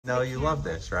No, you love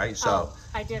this, right? So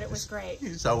I did. It was great.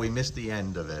 So we missed the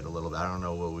end of it a little bit. I don't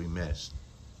know what we missed,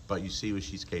 but you see what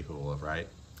she's capable of, right?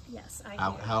 Yes, I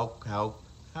How do.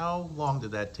 how long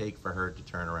did that take for her to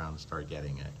turn around and start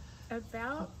getting it?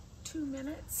 About 2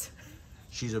 minutes.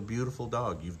 She's a beautiful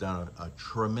dog. You've done a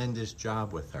tremendous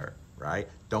job with her, right?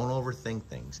 Don't overthink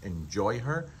things. Enjoy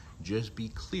her. Just be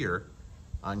clear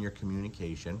on your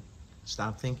communication.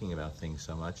 Stop thinking about things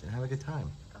so much and have a good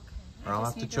time. Okay. Or I'll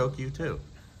have to choke you too.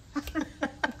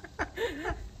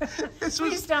 This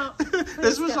Please don't.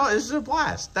 This is a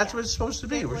blast. That's what it's supposed to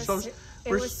be. It was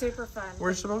super fun.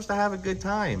 We're supposed to have a good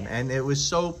time, and it was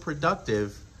so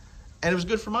productive, and it was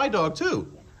good for my dog too,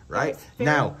 right?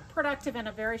 Now, productive in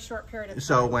a very short period of time.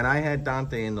 So when I had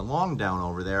Dante in the long down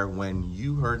over there, when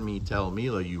you heard me tell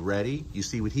Mila, "You ready?" You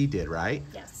see what he did, right?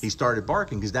 Yes. He started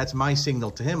barking because that's my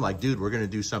signal to him, like, "Dude, we're gonna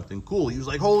do something cool." He was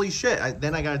like, "Holy shit!"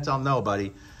 Then I gotta tell him, "No,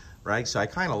 buddy." Right? So I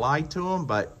kind of lied to him,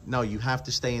 but no, you have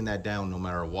to stay in that down no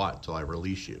matter what till I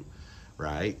release you,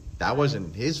 right? That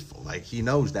wasn't his fault. Like, he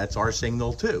knows that's our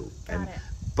signal too.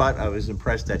 But I was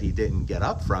impressed that he didn't get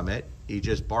up from it. He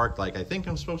just barked like, "I think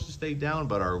I'm supposed to stay down,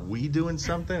 but are we doing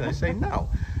something?" I say, no,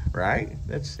 right?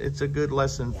 It's a good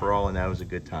lesson for all, and that was a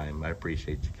good time. I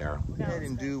appreciate you, Carol. Go ahead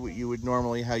and do what you would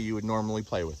normally, how you would normally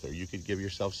play with her. You could give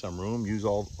yourself some room, use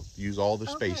all the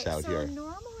space out here.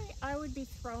 Normally I would be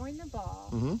throwing the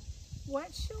ball. Mm-hmm.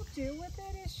 What she'll do with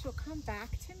it is she'll come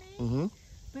back to me,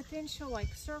 but then she'll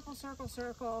like circle,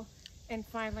 and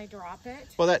finally drop it.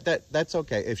 Well, that's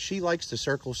okay. If she likes to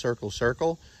circle,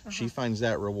 she finds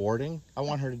that rewarding. I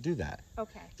want her to do that.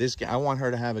 Okay. I want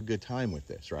her to have a good time with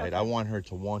this, right? Okay. I want her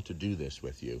to want to do this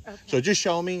with you. Okay. So just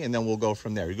show me, and then we'll go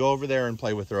from there. You go over there and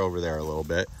play with her over there a little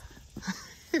bit.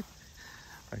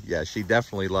 Yeah, she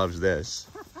definitely loves this.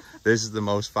 This is the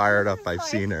most fired up I've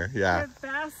seen her. Yeah. The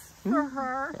best for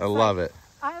her. I love it.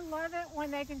 I love it when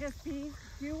they can just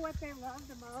do what they love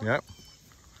the most. Yep.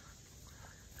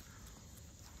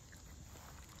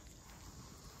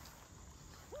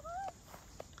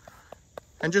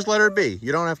 And just let her be.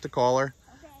 You don't have to call her.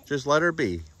 Okay. Just let her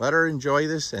be. Let her enjoy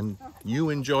this, and you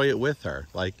enjoy it with her.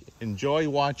 Like, enjoy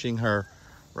watching her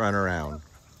run around.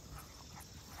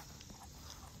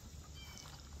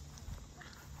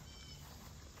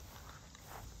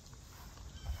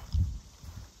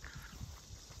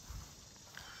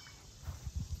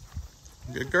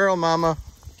 Good girl, Mama.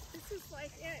 This is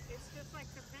like it. It's just like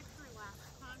the victory lap.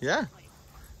 Yeah.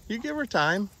 You give her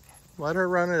time. Let her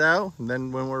run it out, and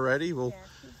then when we're ready, we'll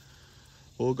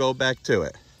go back to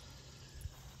it.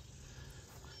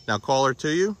 Now call her to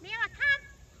you. Mila, come.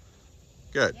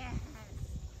 Good. Yes.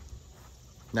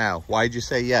 Now, why'd you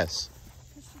say yes?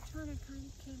 Because she turned and came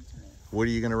to me. What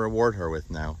are you going to reward her with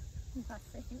now?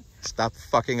 Nothing. Stop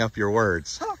fucking up your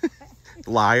words.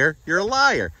 Liar. You're a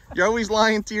liar. You're always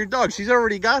lying to your dog. She's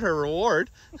already got her reward.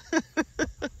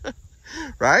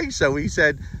 Right? So we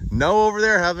said no over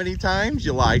there how many times?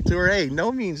 You lied to her. Hey,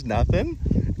 no means nothing.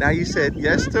 Now you said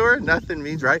yes to her. Nothing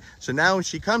means right. So now when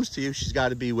she comes to you, she's got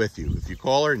to be with you. If you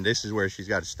call her, and this is where she's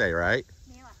got to stay, right?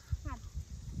 Mila, come.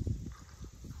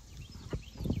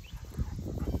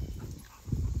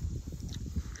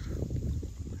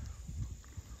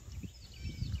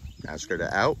 Ask her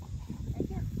to out. Right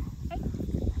here. Hey.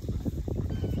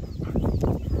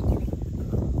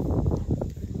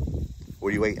 What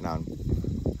are you waiting on?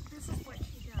 This is what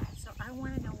she does. So I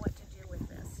want to know what to do with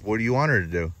this. What do you want her to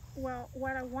do? Well,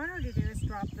 what I want her to do is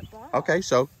drop the ball. Okay,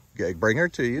 so bring her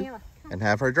to you. Mila, and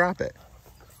have her drop it.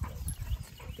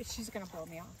 She's going to blow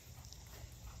me off.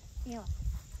 Mila.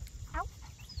 Ow.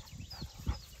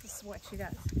 This is what she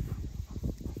does.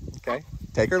 Okay.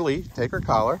 Take her lead. Take her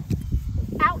collar.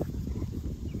 Out.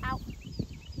 Out.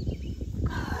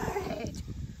 Good.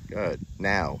 Good.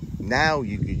 Now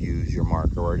you could use your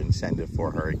marker word and send it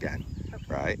for her again. Okay.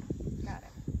 Right? Got it.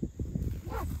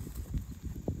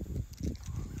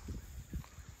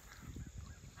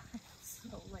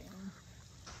 So lame.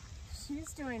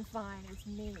 She's doing fine. It's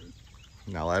me.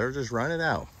 Now let her just run it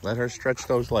out. Let her stretch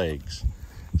those legs.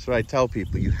 That's what I tell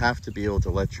people. You have to be able to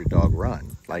let your dog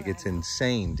run. Like, it's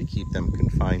insane to keep them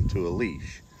confined to a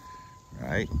leash.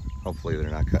 Right? Hopefully they're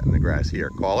not cutting the grass here.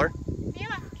 Call her.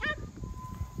 Mila, come.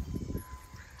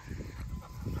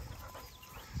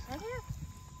 Right here.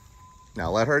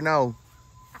 Now let her know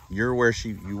you're where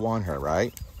you want her,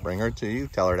 right? Bring her to you.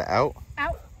 Tell her to out.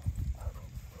 Out.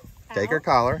 Take her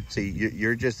collar. See,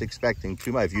 you're just expecting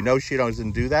too much. If you know she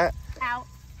doesn't do that, out,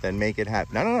 then make it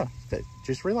happen. No.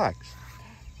 Just relax.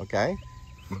 Okay?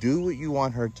 Do what you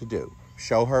want her to do.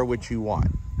 Show her what you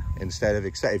want. Instead of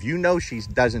if you know she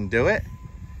doesn't do it,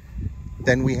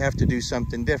 then we have to do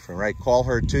something different, right? Call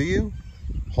her to you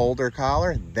hold her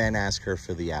collar, then ask her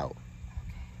for the out.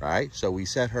 Right? So we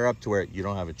set her up to where you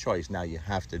don't have a choice. Now you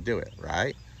have to do it,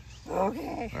 right?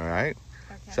 Okay. All right.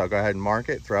 Okay. So go ahead and mark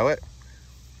it, throw it.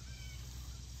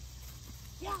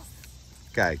 Yes.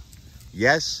 Okay.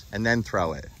 Yes, and then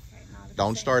throw it. Okay,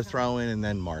 Don't start throwing and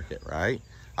then mark it, right?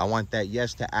 I want that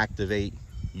yes to activate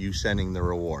you sending the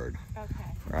reward. Okay.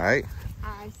 Right?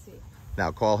 I see.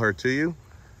 Now call her to you.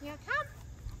 Yeah, come.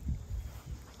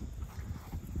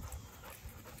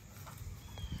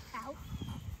 Out.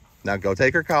 Now go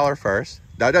take her collar first.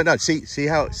 No. See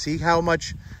how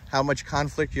much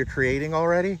conflict you're creating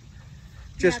already?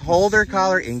 Just hold her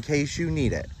collar in case you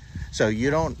need it. So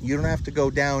you don't have to go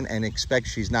down and expect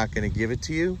she's not going to give it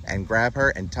to you, and grab her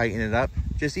and tighten it up.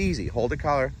 Just easy. Hold the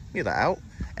collar, Mila, out.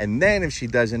 And then if she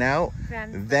doesn't out,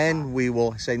 then we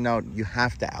will say, no, you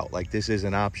have to out. Like, this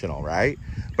isn't optional, right?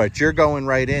 But you're going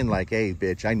right in like, hey,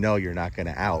 bitch, I know you're not going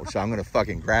to out. So I'm going to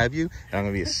fucking grab you, and I'm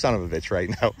going to be a son of a bitch right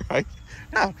now, right?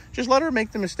 Now, just let her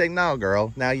make the mistake. No,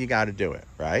 girl, now you got to do it,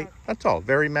 right? That's all.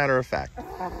 Very matter of fact.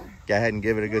 Go ahead and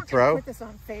give it a good throw. Put this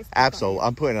on Facebook. Absolutely.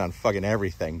 I'm putting it on fucking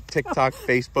everything. TikTok,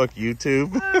 Facebook,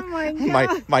 YouTube. Oh my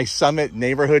God. my Summit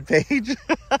neighborhood page.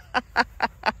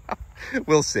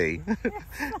 We'll see.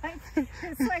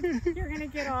 It's like you're going to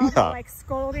get all the, like,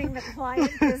 scolding the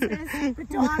client business. The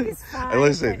dog is fine.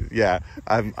 Listen, yeah,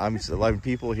 I'm a lot of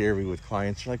people hear me with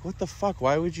clients are like, what the fuck?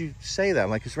 Why would you say that? I'm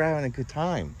like, 'cause we're having a good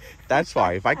time. That's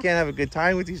why. If I can't have a good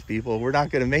time with these people, we're not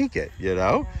going to make it, you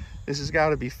know? Yeah. This has got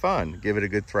to be fun. Give it a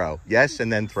good throw. Yes,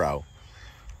 and then throw.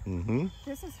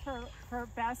 This is her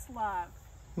best love.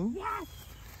 Yes.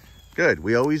 Good.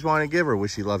 We always want to give her what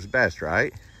she loves best,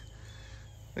 right?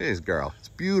 Look at this girl. It's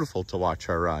beautiful to watch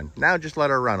her run. Now just let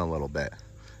her run a little bit.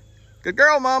 Good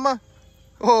girl, Mama.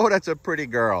 Oh, that's a pretty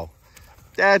girl.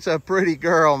 That's a pretty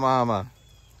girl, Mama.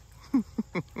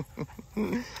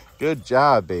 Good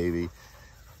job, baby.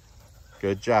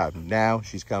 Good job. Now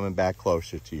she's coming back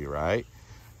closer to you, right?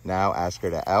 Now ask her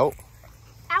to out.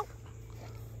 Out.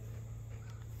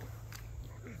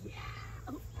 Yeah.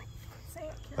 Oh, say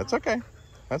it, that's okay.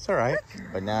 That's all right.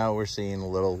 But now we're seeing a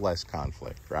little less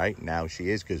conflict, right? Now she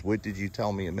is, because what did you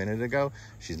tell me a minute ago?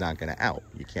 She's not going to out.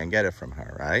 You can't get it from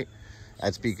her, right?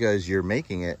 That's because you're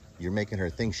making her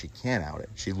think she can't out it.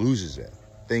 She loses it.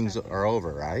 Things are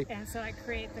over, right? And so I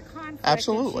create the conflict.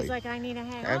 Absolutely. And she's like, I need to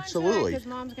hang on to it because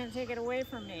Mom's going to take it away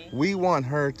from me. We want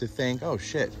her to think, oh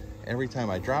shit, every time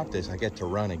I drop this, I get to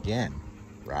run again,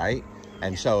 right?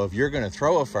 And so if you're going to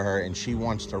throw it for her and she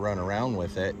wants to run around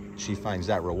with it, she finds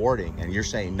that rewarding. And you're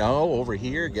saying, no, over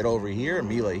here, get over here,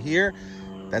 Mila here.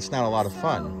 That's not a lot of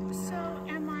fun. So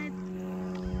am I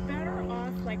better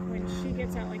off, like, when she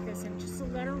gets out like this and just to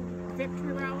let her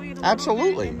victory rally it a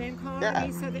Absolutely. little bit and then call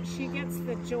me so that she gets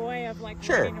the joy of, like,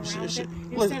 sure. running around with it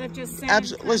instead of just saying,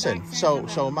 listen,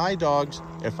 so my dogs,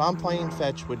 if I'm playing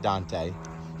fetch with Dante,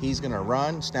 he's gonna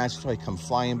run, snatch the toy, come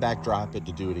flying back, drop it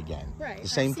to do it again. Right. The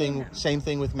same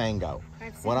thing with Mango.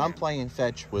 When I'm playing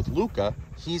fetch with Luca,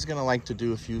 he's gonna like to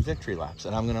do a few victory laps,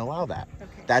 and I'm gonna allow that.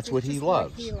 Okay. That's what he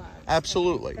loves.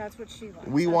 Absolutely. Okay. That's what she loves.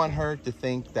 We want her to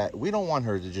think that we don't want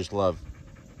her to just love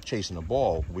chasing a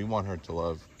ball. We want her to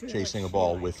love chasing a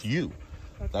ball with you.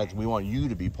 Okay. We want you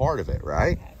to be part of it,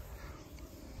 right? Okay.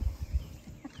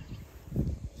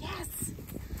 Yes.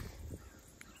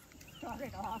 Got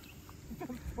it off.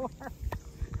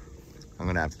 I'm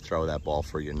gonna have to throw that ball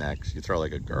for you next. You throw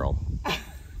like a girl.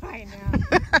 I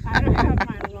know. I don't have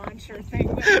my launcher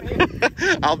thing with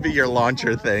me. I'll be your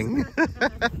launcher thing.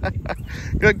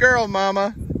 Good girl,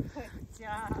 Mama. Good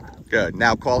job. Good.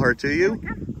 Now call her to you.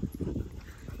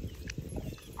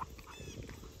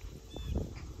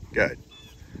 Good.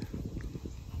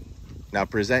 Now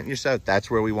present yourself. That's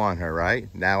where we want her, right?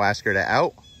 Now ask her to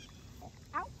out.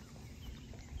 Out.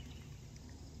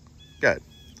 Good.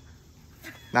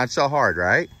 Not so hard,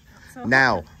 right?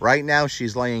 Right now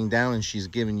she's laying down and she's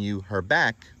giving you her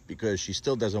back because she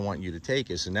still doesn't want you to take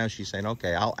it. So now she's saying,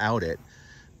 okay, I'll out it,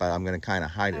 but I'm going to kind of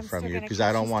hide it from you because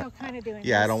I don't want, I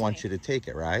don't want you to take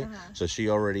it, right? So she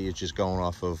already is just going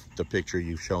off of the picture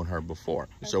you've shown her before.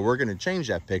 Okay. So we're going to change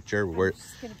that picture where,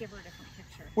 just going to give her a different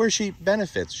picture. Where she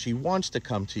benefits. She wants to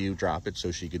come to you, drop it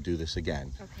so she could do this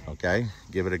again. Okay?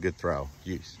 Give it a good throw.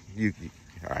 You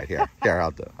all right, here,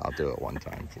 I'll do it one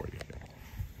time for you.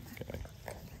 Okay.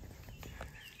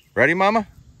 Ready, Mama?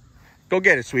 Go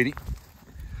get it, sweetie.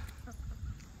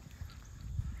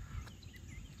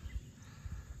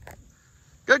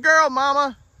 Good girl,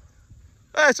 Mama.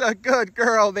 That's a good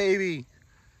girl, baby.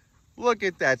 Look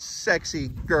at that sexy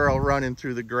girl running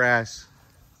through the grass.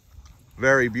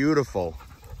 Very beautiful.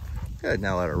 Good,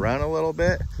 now let her run a little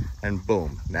bit. And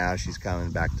boom, now she's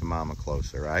coming back to mama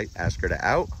closer, right? Ask her to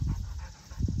out.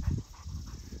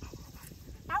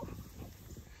 Out.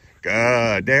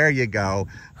 Good, there you go.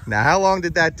 Now, how long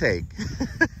did that take?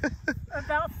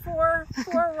 About four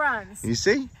runs. You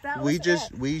see, That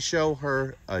was we show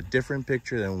her a different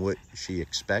picture than what she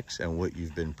expects and what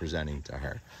you've been presenting to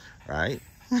her, right?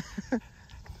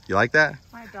 You like that?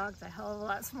 My dog's a hell of a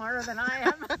lot smarter than I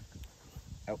am.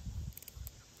 Oh.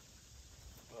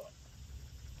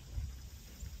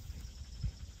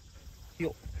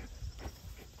 Heel.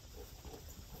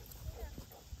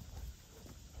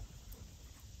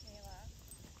 Mila.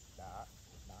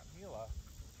 Not Mila.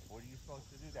 What are you supposed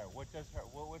to do there? What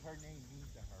would her name mean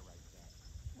to her right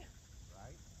there?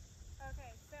 Right?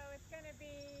 Okay, so it's gonna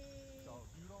be. So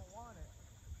if you don't want it,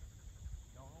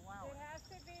 don't allow it. It has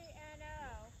to be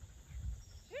N-O.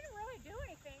 She didn't really do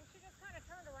anything. She just kind of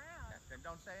turned around. Then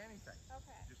don't say anything.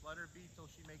 Okay. Just let her be till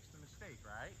she makes the mistake,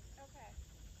 right? Okay.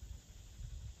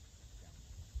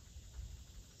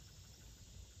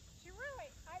 She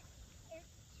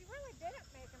really didn't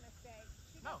make a mistake.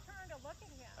 She just turned to look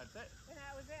at him. That's it. And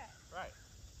that was it. Right.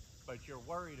 But you're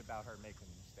worried about her making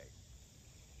a mistake.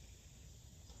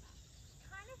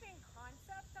 Kind of in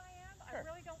concept I am. Sure. I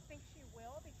really don't think she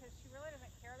will because she really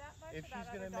doesn't care that much If about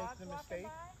she's going other to make dogs the walking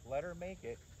mistake, by. let her make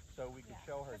it so we can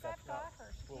show her that's not I've got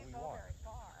her. She what can't we go want. very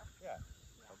far.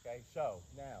 Yeah. Okay, so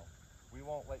now we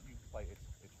won't let you play.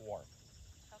 It's warm.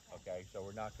 Okay, so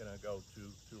we're not going to go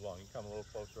too long. You come a little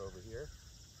closer over here.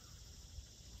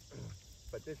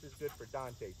 But this is good for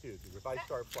Dante too, because if I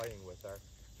start playing with her,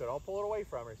 so don't pull it away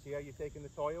from her. See how you're taking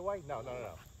the toy away? No.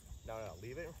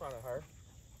 Leave it in front of her.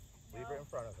 Leave it in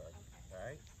front of her. Okay. All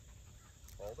right.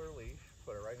 Hold her leash.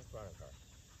 Put her right in front of her.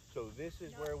 So this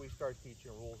is where we start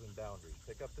teaching rules and boundaries.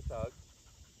 Pick up the tug.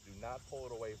 Do not pull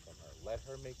it away from her. Let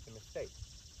her make the mistake.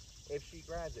 If she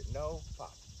grabs it, no,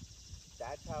 pop.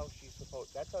 That's how she's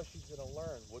going to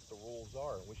learn what the rules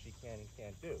are and what she can and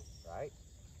can't do, right?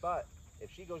 But if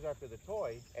she goes after the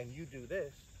toy and you do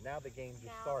this, now the game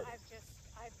just started. I've just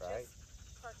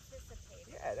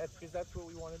participated. Yeah, that's because that's what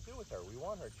we want to do with her. We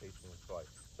want her chasing the toy.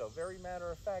 So very matter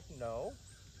of fact, no,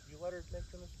 you let her make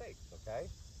the mistakes, okay?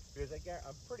 Because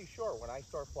I'm pretty sure when I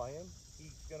start playing,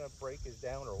 he's going to break his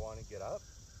down or want to get up.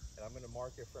 And I'm going to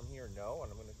mark it from here, no, and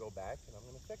I'm going to go back and I'm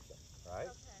going to fix it, right?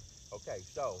 Okay,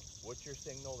 so what's your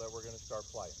signal that we're going to start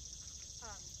playing?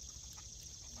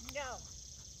 No.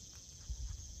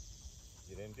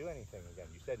 You didn't do anything again.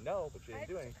 You said no, but you didn't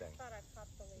do anything. I thought I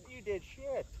popped the leash. You did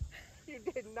shit. You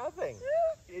did nothing.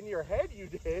 In your head you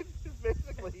did.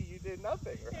 Physically you did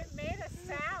nothing. Right? It made a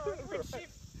sound when she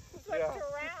flipped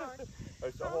around.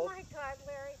 So oh my God,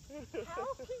 Larry.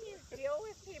 How can you deal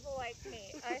with people like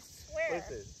me? I swear.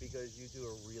 Listen, because you do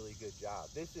a really good job.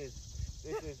 This is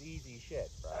easy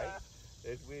shit, right?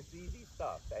 It's easy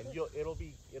stuff, and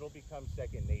it'll become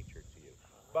second nature to you.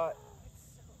 But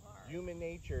human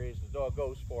nature is the dog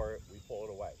goes for it, we pull it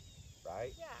away,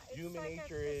 right? Yeah, human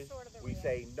nature is we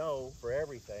say no for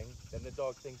everything, then the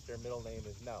dog thinks their middle name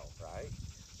is no, right?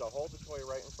 So hold the toy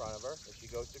right in front of her. If she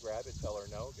goes to grab it, tell her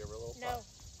no, give her a little pop.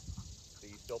 So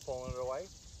you still pulling it away?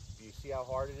 Do you see how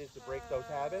hard it is to break those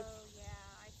habits? Oh yeah,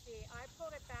 I see. I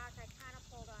pulled it back. I kind of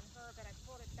pulled on her, but I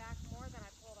pulled it back more than I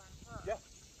pulled on her. Yeah.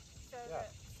 So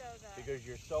because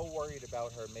you're so worried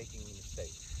about her making a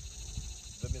mistake.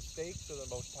 The mistakes are the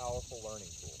most powerful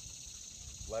learning tool.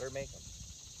 Let her make them.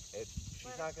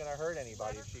 She's not going to hurt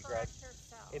anybody if she grabs.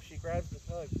 If she grabs the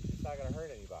tug, she's not going to hurt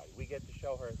anybody. We get to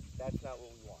show her that's not what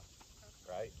we want,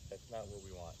 right? That's not what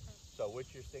we want. So,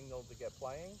 what's your signal to get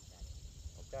playing?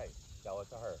 Okay, tell it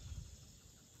to her.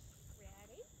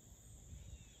 Ready?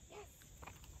 Yes.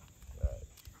 Good.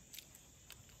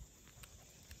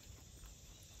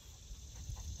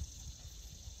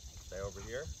 Stay over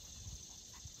here.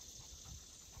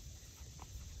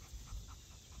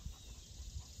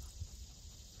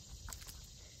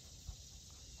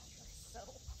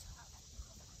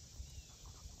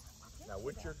 Now,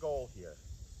 what's your goal here?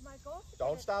 My goal is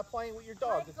Don't stop playing with your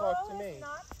dog to talk to me.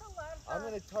 Not to let her, I'm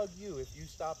going to tug you if you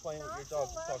stop playing with your dog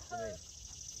to talk to me.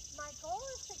 My goal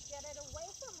is to get it away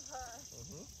from her.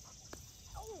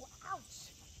 Oh,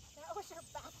 ouch. That was her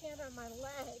backhand on my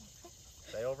leg.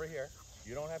 Stay over here.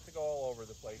 You don't have to go all over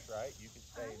the place, right? You can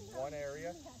stay in one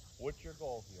area. What's your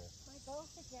goal here? My goal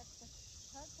is to get the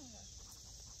tug from her.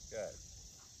 Good.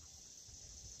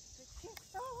 But she's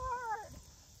so hard.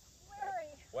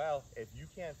 Larry. Well, if you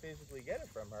can't physically get it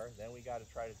from her, then we got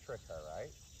to try to trick her, right?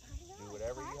 Do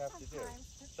whatever you have to do.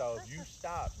 So if you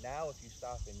stop, if you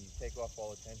stop and you take off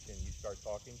all attention and you start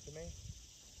talking to me,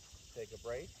 take a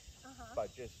break,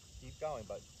 but just Keep going,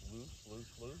 but loose,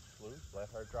 loose, loose, loose. Let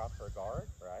her drop her guard,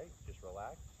 right? Just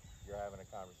relax. You're having a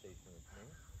conversation with me.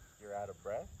 You're out of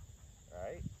breath,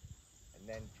 right? And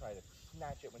then try to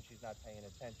snatch it when she's not paying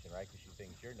attention, right? Because she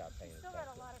thinks you're not paying She's still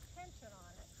attention. got a lot of tension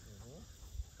on it.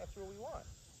 That's what we want,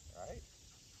 right?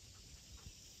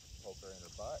 Poke her in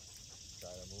her butt.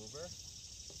 Try to move her,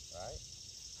 right?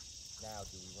 Now,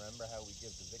 do we remember how we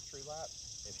give the victory lap?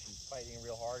 If she's fighting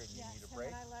real hard and you need a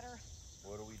break, and then I let her.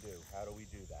 What do we do? How do we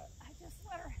do that? I just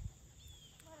let her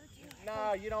do it.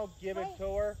 Nah, you don't give it to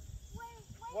her.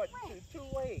 Wait. Too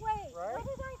late. Wait, right? what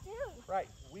did I do? Right.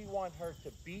 We want her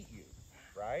to beat you,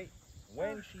 right?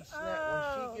 When she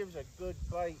gives a good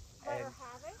bite, Let her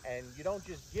have it? and you don't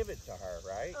just give it to her,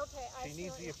 right? Okay, I She see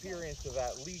needs what the you're saying. appearance of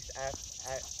at least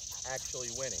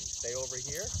actually winning. Stay over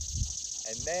here,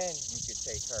 and then you can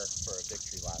take her for a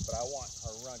victory lap. But I want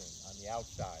her running on the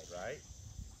outside, right?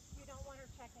 You don't want her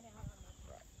checking out on me.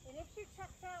 Right. And if she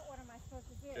checks out, what am I supposed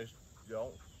to do? Just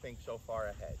don't think so far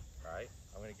ahead, right?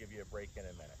 I'm going to give you a break in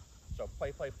a minute. So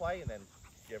play, and then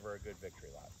give her a good victory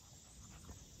lap.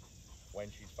 When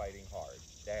she's fighting hard.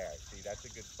 There, see, that's a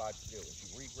good spot to do. When she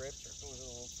regrips or goes a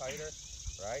little tighter,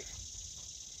 right?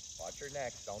 Watch her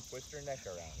neck. Don't twist her neck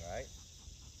around, right?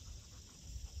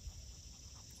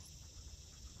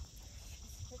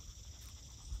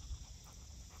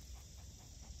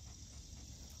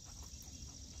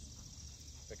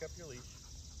 Pick up your leash,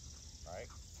 right?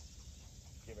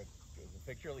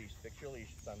 Fix your leash,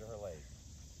 it's under her leg,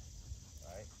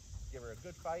 right? Give her a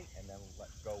good fight and then let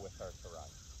go with her to run.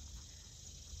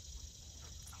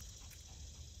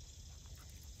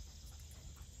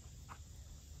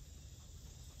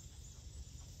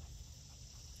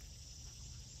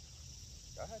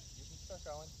 Go ahead, you can start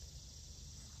going.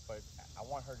 But I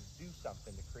want her to do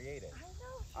something to create it.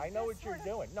 I know what you're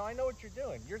doing. No, I know what you're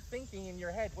doing. You're thinking in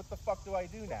your head, what the fuck do I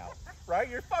do now? Right?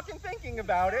 You're fucking thinking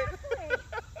about it.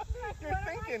 You're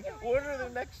thinking, what are the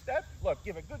next steps? Look,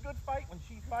 give a good fight. When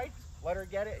she fights, let her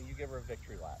get it, and you give her a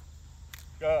victory lap.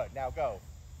 Good. Now go.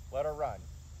 Let her run.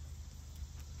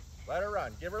 Let her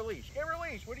run. Give her a leash. Give her a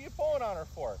leash. What are you pulling on her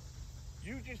for?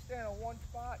 You just stand in one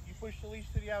spot. You push the leash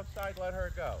to the outside. Let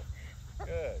her go.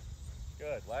 Good.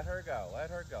 Good. Let her go. Let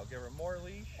her go. Give her more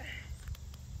leash.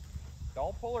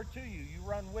 Don't pull her to you. You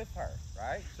run with her,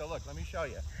 right? So look, let me show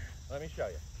you. Let me show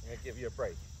you. I'm going to give you a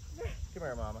break. Come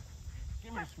here, Mama.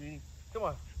 Come here, sweetie. Come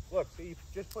on. Look, see,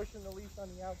 just pushing the leash on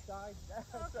the outside.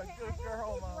 That's a good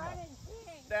girl, Mama.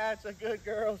 That's a good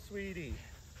girl, sweetie.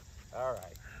 All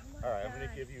right. All right, I'm going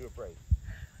to give you a break.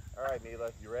 All right,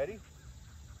 Mila, you ready?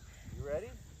 You ready?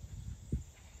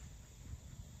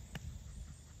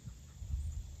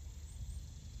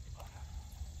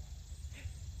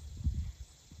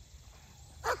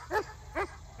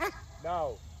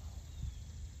 No.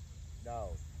 No.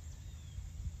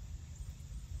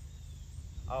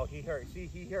 Oh, he heard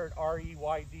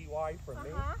R-E-Y-D-Y from me.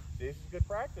 This is good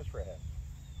practice for him,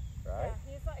 right?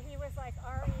 Yeah, he was like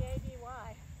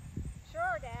R-E-A-D-Y.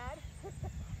 Sure, Dad.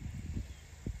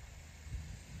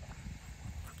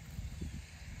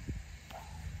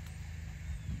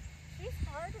 She's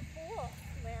hard to fool,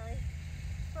 Larry,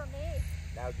 for me.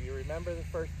 Now, do you remember the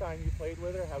first time you played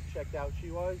with her, how checked out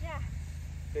she was? Yeah.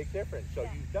 Big difference. So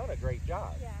Yeah. You've done a great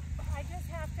job. Yeah, I just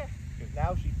have to. Because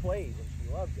now she plays and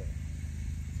she loves it.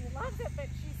 She loves it, but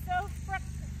she's so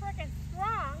frickin'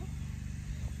 strong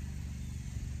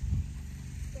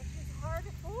that she's hard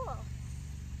to fool.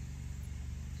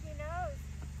 She knows.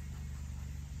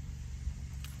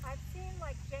 I've seen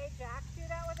like Jay Jack do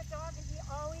that with a dog, and he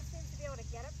always seems to be able to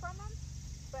get it from him.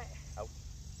 But out.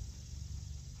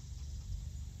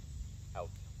 Out.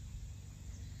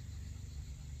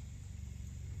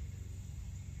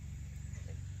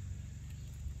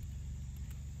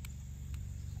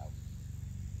 Out.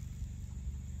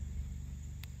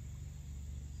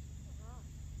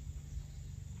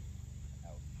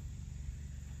 Out.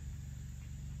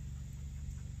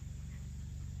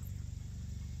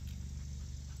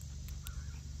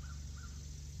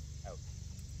 Out.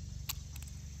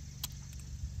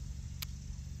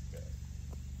 Good.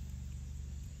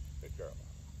 Good girl.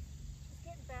 she's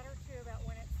getting better too about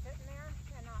when it's sitting there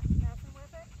and not messing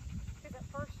with it. Because at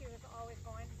first she was always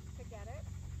going to get it.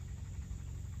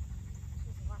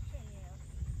 She's watching you.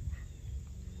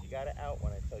 You got to out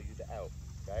when I tell you to out,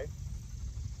 okay?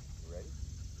 You ready?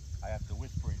 I have to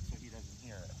whisper it so he doesn't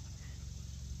hear it.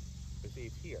 But see,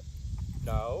 it's here.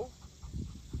 No.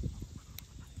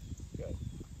 Good.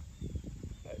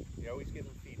 Good. You always give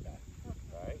him feedback,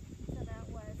 right? So that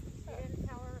was, you didn't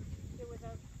tell her it was.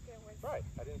 Right.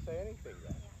 I didn't say anything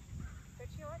yet. Yeah. But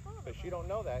she liked all of it. But she don't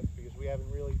know that because we haven't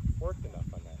really worked enough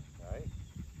on that, all right?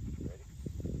 You ready?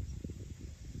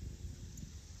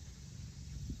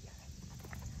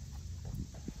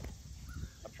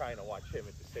 trying to watch him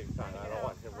at the same time. I don't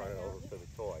want him running over to the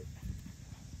toy.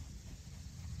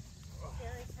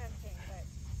 Very tempting, but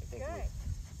it's good.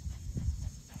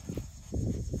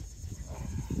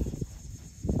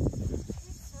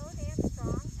 She's so damn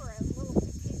strong for a little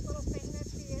petite little thing that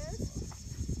she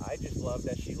is. I just love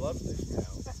that she loves this now.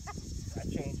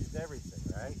 That changes everything,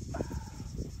 right?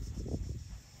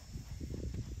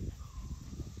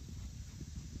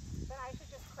 But I should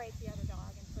just crate the other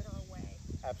dog and put her away.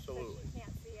 Absolutely. So she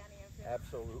can't see any of it.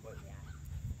 Absolutely. Yeah.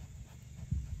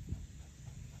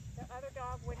 The other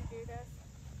dog wouldn't do this.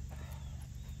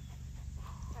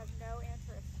 Has no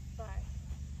interest, but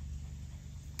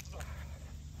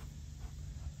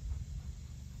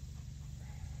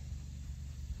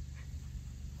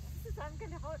I'm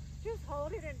gonna just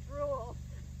hold it and drool.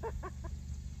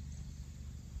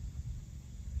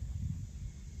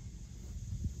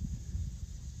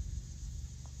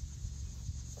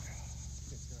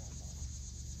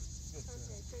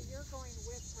 Okay, so you're going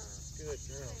with her. Good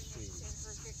girl, sweet. In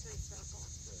her victory circle.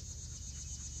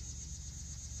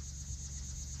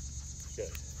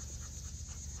 Good.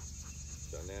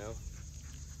 So now,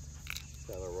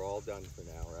 tell her we're all done for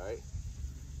now, right?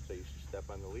 So you should step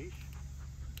on the leash.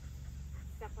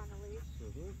 Step on the leash?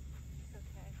 Mm-hmm.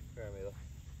 Okay. Here, Mila.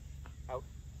 Out.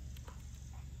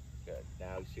 Good.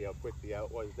 Now you see how quick the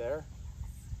out was there?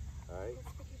 All right.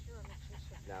 That's because you're a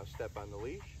magician. Now step on the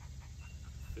leash,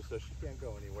 just so she can't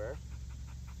go anywhere.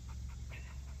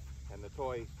 And the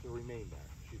toy to remain there.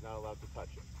 She's not allowed to touch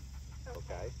it.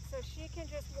 Okay. So she can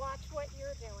just watch what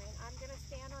you're doing. I'm going to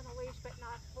stand on the leash but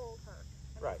not hold her.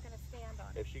 I'm Right. just going to stand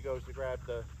on it. If she goes to grab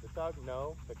the tug,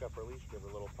 no. Pick up her leash, give her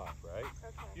a little pop, right?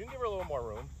 Okay. You can give her a little more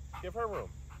room. Give her room.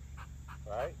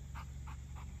 Right?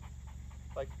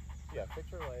 Like, yeah, fix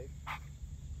her leg.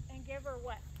 And give her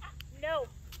what? No.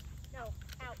 No.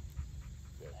 Out.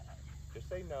 Good. Just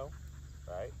say no.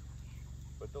 Right?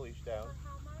 Put the leash down. For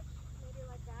how much? Maybe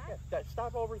like that? Yeah,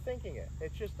 stop overthinking it.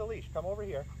 It's just the leash. Come over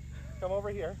here. Come over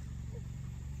here.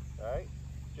 All right?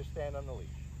 Just stand on the leash.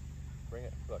 Bring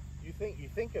it. Look, you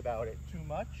think about it too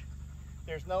much.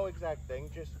 There's no exact thing.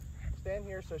 Just stand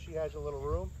here so she has a little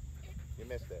room. You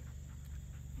missed it.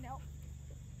 No.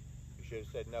 You should have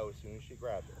said no as soon as she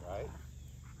grabbed it, right?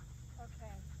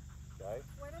 Okay. Okay?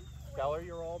 Wait. Tell her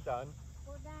you're all done.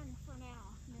 We're done for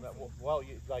now. Well,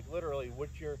 you, like literally,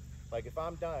 what's your, like if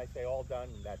I'm done, I say all done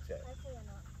and that's it. I say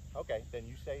enough. Okay, then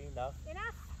you say enough.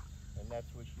 Enough. And that's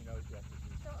what she knows you have to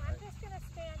do. So right? I'm just going to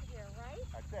stand here, right?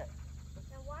 That's it.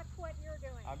 And watch what you're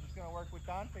doing. I'm just going to work with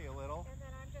Dante a little. And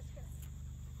then I'm just going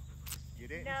to... You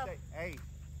didn't No. say, hey,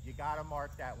 you got to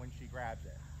mark that when she grabs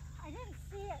it. I didn't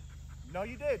see it. No,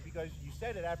 you did, because you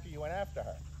said it after you went after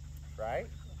her, right?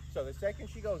 So the second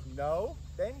she goes no,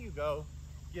 then you go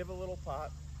give a little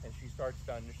pop, and she starts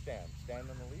to understand. Stand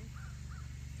on the leash.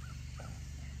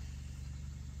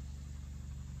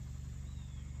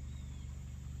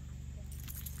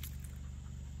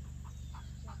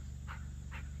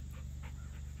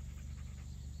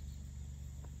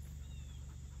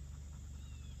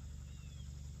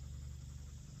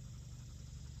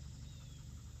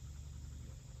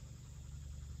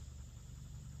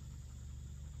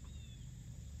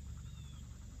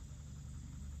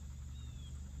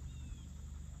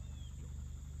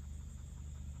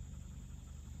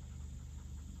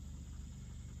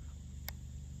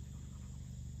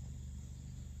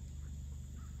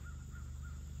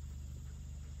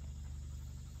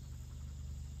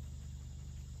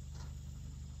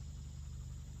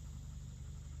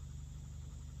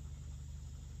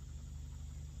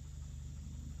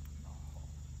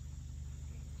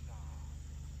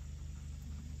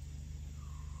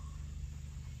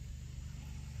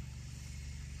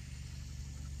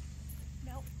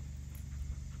 Nope.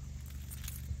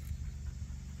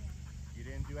 You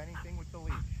didn't do anything with the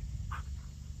leash.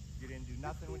 You didn't do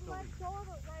nothing with the leash. Let go of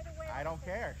it right away. I don't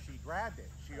care. She grabbed it.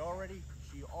 She already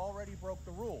broke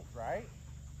the rules, right?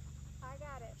 I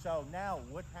got it. So now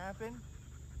what happened?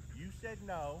 You said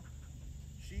no.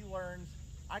 She learns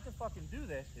I can fucking do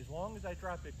this as long as I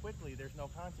drop it quickly. There's no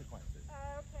consequences.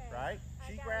 Okay. Right?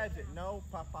 I She got grabs it. now. No,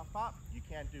 pop, pop, pop. You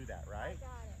can't do that, right? I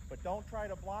got it. But don't try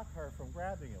to block her from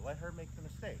grabbing it. Let her make the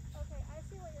mistakes. Okay, I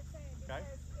see what you're saying. Okay.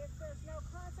 Because if there's no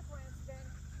consequence, then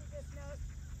she just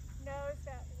knows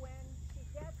that when she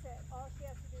gets it, all she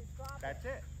has to do is drop That's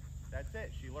it. That's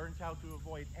it. She learns how to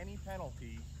avoid any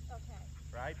penalties, Okay.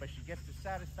 right? But she gets the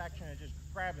satisfaction of just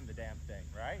grabbing the damn thing,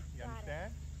 right? You Got it.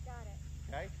 understand? Got it.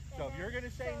 Okay? So if you're going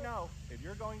to say no, if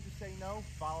you're going to say no,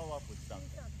 follow up with Do something,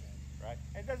 something. right?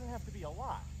 And it doesn't have to be a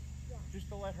lot. Yeah. Just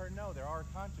to let her know there are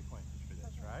consequences for this,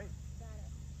 Okay. right? Got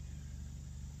it.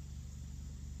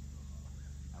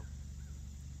 Out.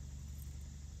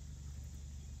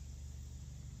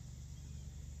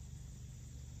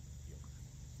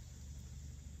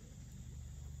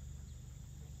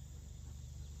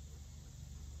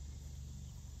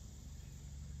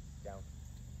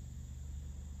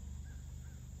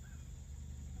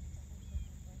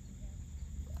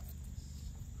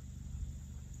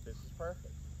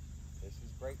 perfect. This is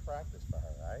great practice for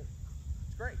her, right?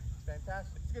 It's great. It's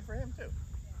fantastic. It's good for him too,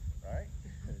 right?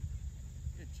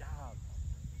 Good job.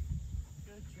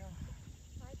 Good job.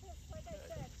 I just, like I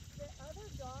said, the other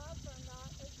dogs are not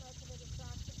as much of a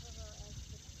distraction for her as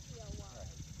the Theo was.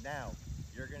 Right. Now,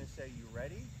 you're going to say you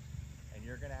ready, and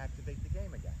you're going to activate the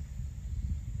game again.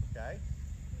 Okay?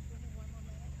 Give me one more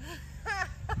minute.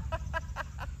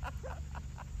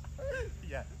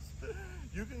 Yes.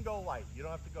 You can go light. You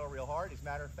don't have to go real hard. As a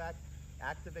matter of fact,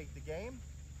 activate the game,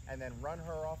 and then run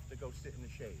her off to go sit in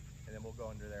the shade. And then we'll go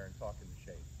under there and talk in the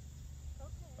shade.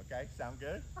 Okay. Okay? Sound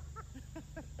good?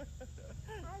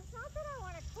 It's not that I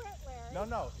want to quit, Larry.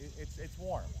 No. It's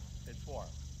warm. Yeah. It's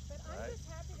warm. But I'm right? just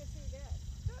happy to see this.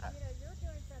 Yeah. You know, you're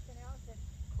doing something else, and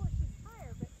of course she's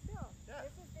tired, but still, Yeah.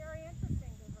 this is very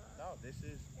interesting to her. No, this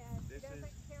is. And this she doesn't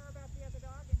is. care about the other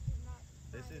dog, and she's not.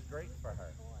 This is great for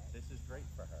her. This is great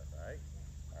for her. Right?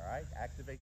 All right. Activate.